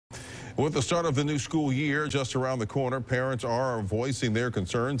With the start of the new school year just around the corner, parents are voicing their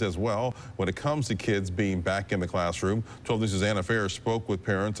concerns as well when it comes to kids being back in the classroom. 12 News' Anna Fair spoke with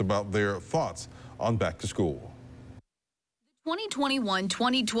parents about their thoughts on back to school. The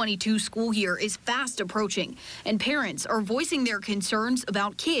 2021-2022 school year is fast approaching, and parents are voicing their concerns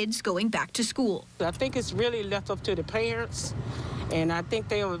about kids going back to school. I think it's really left up to the parents, and I think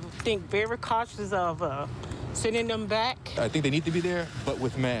they would think very cautious of sending them back. I think they need to be there, but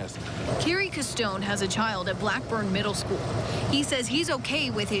with masks. Kerry Castone has a child at Blackburn Middle School. He says he's okay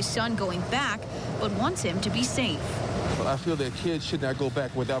with his son going back, but wants him to be safe. I feel that kids should not go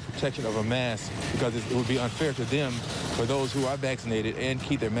back without protection of a mask because it would be unfair to them for those who are vaccinated and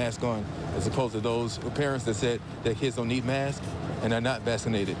keep their mask on, as opposed to those parents that said that kids don't need masks and are not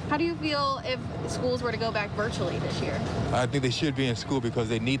vaccinated. How do you feel if schools were to go back virtually this year? I think they should be in school because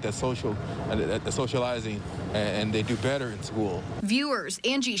they need the socializing, and they do better in school. Viewers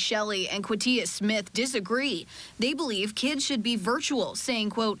Angie Shelley and Quatia Smith disagree. They believe kids should be virtual, saying,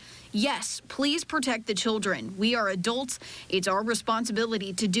 quote, "Yes, please protect the children. We are adults. It's our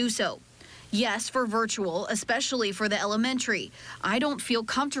responsibility to do so. Yes for virtual, especially for the elementary. I don't feel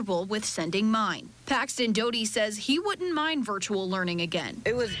comfortable with sending mine." Paxton Doty says he wouldn't mind virtual learning again.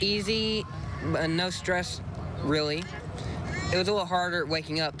 It was easy, no stress, really. It was a little harder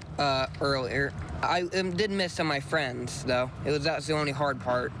waking up earlier. I did miss some of my friends, though. That's the only hard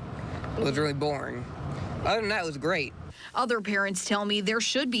part. It was really boring. Other than that, it was great. Other parents tell me there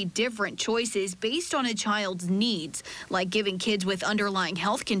should be different choices based on a child's needs, like giving kids with underlying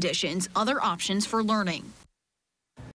health conditions other options for learning.